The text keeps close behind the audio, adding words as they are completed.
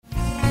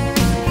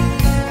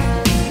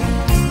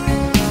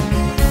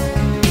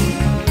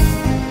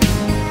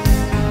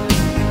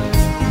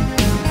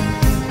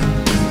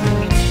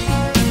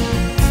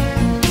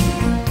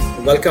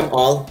Welcome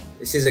all.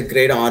 This is a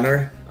great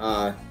honor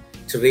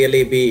to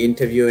really be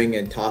interviewing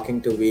and talking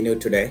to Vinu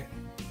today.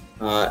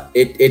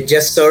 It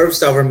just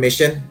serves our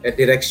mission at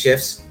Direct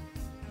Shifts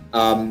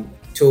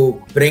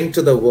to bring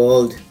to the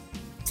world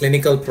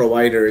clinical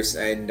providers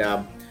and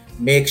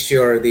make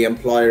sure the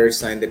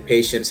employers and the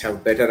patients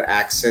have better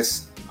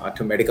access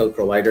to medical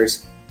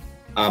providers.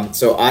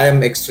 So I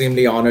am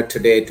extremely honored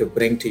today to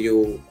bring to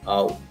you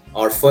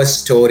our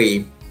first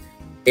story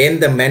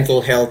in the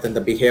mental health and the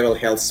behavioral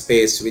health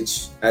space,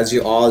 which, as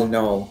you all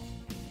know,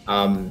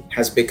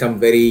 has become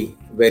very,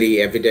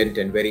 very evident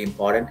and very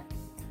important.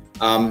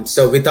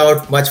 So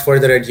without much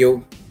further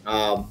ado,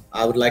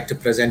 I would like to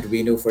present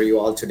Vinu for you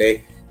all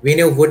today.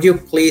 Vinu, would you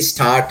please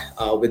start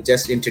with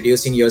just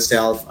introducing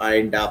yourself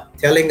and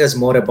telling us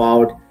more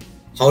about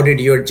how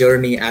did your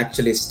journey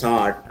actually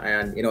start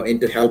and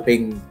into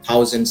helping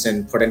thousands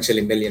and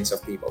potentially millions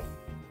of people?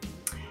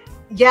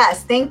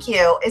 Yes, thank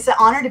you. It's an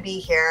honor to be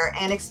here.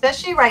 And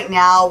especially right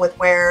now with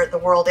where the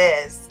world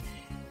is,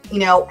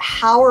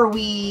 how are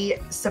we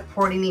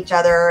supporting each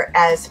other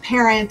as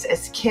parents,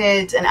 as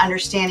kids, and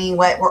understanding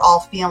what we're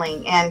all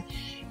feeling? And,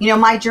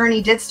 my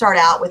journey did start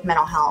out with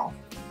mental health.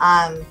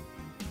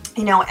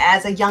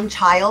 As a young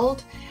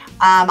child,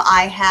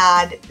 I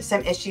had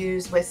some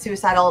issues with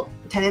suicidal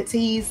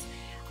tendencies.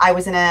 I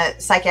was in a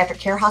psychiatric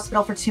care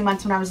hospital for 2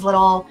 months when I was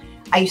little.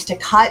 I used to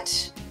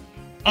cut,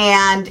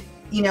 and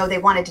they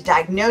wanted to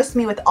diagnose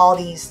me with all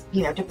these,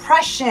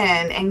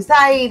 depression,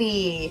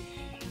 anxiety,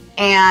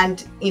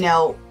 and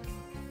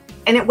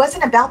it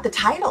wasn't about the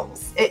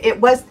titles. It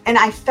was, and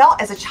I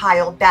felt as a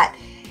child that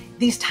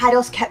these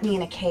titles kept me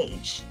in a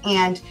cage,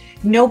 and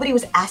nobody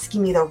was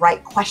asking me the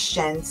right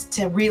questions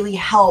to really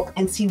help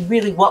and see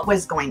really what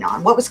was going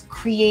on, what was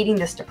creating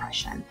this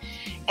depression.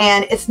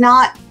 And it's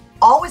not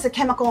always a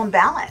chemical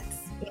imbalance.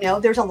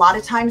 There's a lot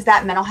of times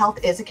that mental health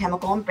is a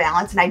chemical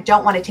imbalance, and I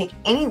don't want to take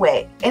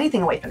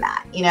anything away from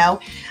that.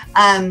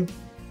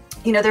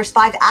 There's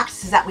 5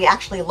 axes that we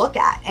actually look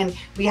at, and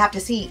we have to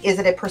see, is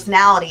it a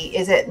personality?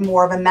 Is it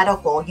more of a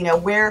medical?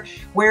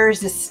 Where is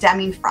this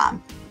stemming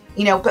from?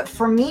 But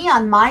for me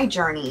on my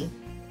journey,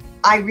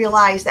 I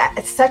realized that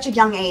at such a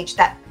young age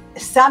that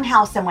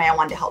somehow, some way I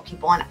wanted to help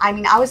people. And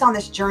I was on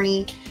this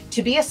journey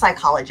to be a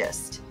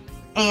psychologist.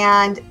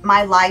 And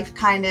my life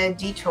kind of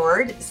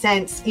detoured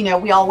since,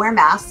 we all wear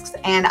masks,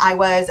 and I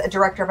was a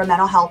director of a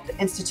mental health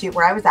institute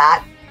where I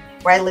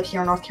live here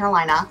in North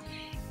Carolina.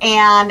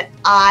 And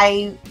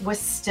I was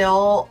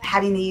still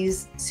having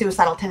these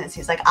suicidal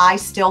tendencies. Like, I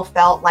still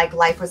felt like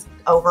life was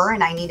over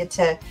and I needed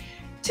to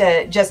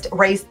just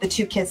raise the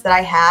 2 kids that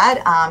I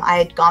had. I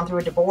had gone through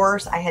a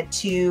divorce. I had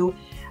 2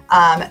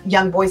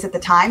 young boys at the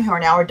time who are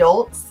now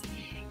adults.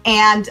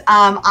 And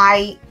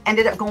I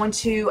ended up going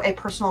to a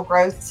personal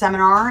growth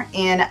seminar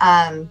in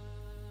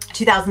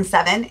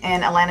 2007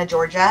 in Atlanta,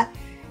 Georgia.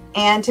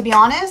 And to be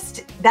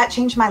honest, that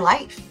changed my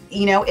life.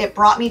 It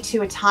brought me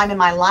to a time in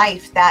my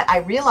life that I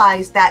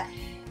realized that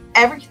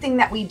everything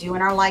that we do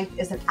in our life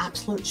is an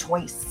absolute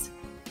choice.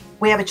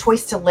 We have a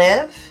choice to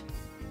live,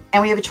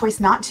 and we have a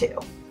choice not to.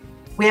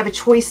 We have a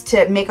choice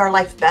to make our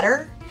life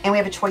better, and we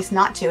have a choice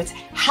not to. It's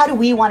how do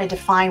we want to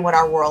define what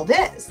our world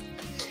is?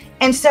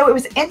 And so it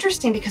was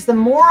interesting because the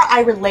more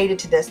I related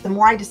to this, the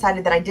more I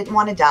decided that I didn't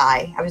want to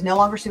die. I was no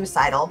longer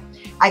suicidal.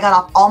 I got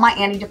off all my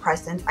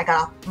antidepressants. I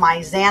got off my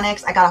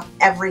Xanax. I got off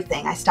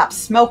everything. I stopped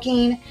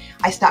smoking.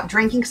 I stopped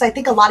drinking, because I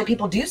think a lot of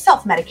people do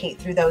self-medicate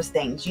through those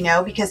things,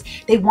 because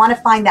they want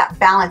to find that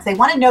balance. They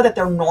want to know that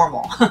they're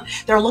normal.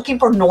 They're looking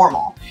for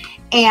normal.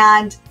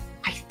 And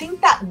I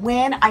think that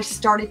when I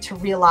started to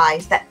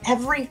realize that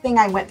everything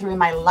I went through in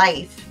my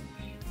life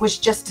was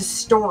just a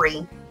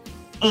story,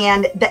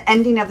 and the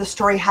ending of the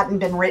story hadn't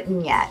been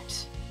written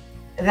yet,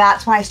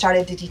 that's when I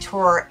started to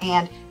detour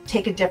and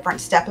take a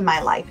different step in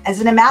my life. As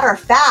in a matter of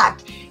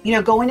fact,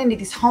 going into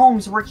these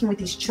homes, working with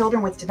these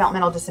children with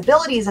developmental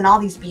disabilities and all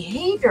these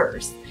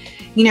behaviors,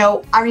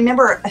 I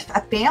remember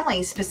a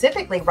family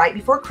specifically right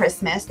before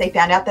Christmas, they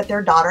found out that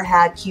their daughter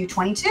had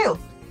Q22.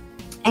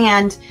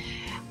 And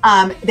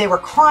they were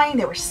crying,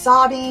 they were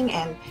sobbing,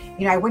 and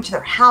I went to their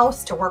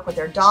house to work with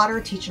their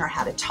daughter, teaching her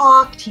how to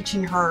talk,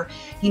 teaching her,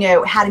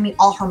 how to meet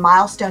all her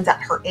milestones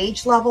at her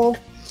age level.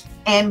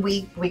 And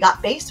we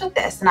got faced with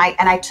this, and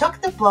I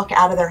took the book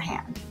out of their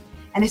hand,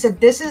 and I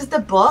said, this is the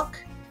book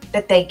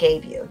that they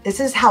gave you. This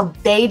is how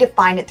they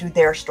define it through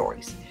their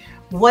stories.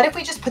 What if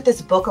we just put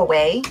this book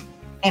away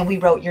and we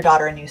wrote your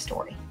daughter a new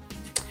story?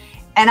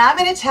 And I'm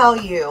going to tell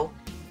you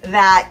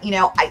that,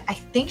 I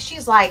think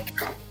she's like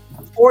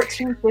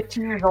 14,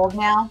 15 years old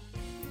now.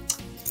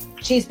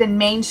 She's been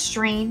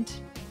mainstreamed.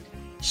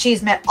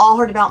 She's met all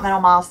her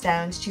developmental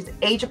milestones. She's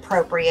age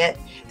appropriate.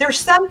 There's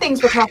some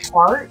things with her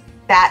heart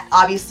that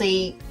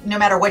obviously, no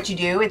matter what you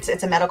do, it's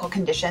a medical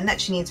condition that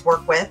she needs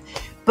work with.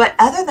 But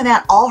other than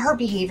that, all her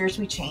behaviors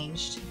we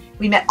changed.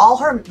 We met all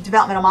her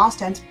developmental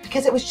milestones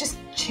because it was just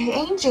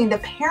changing the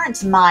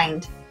parent's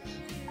mind,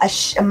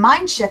 a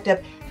mind shift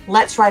of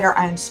let's write our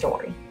own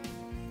story.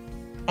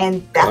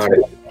 And that's what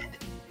we did.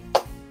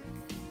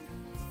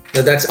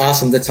 No, that's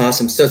awesome. That's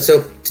awesome.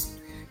 So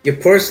your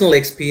personal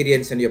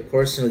experience and your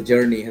personal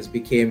journey has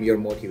become your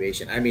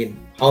motivation. I mean,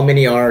 how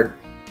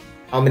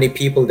many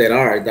people there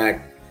are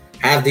that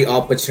have the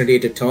opportunity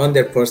to turn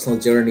their personal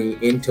journey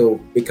into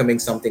becoming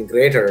something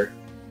greater,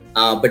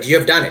 but you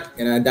have done it,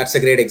 and that's a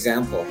great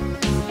example.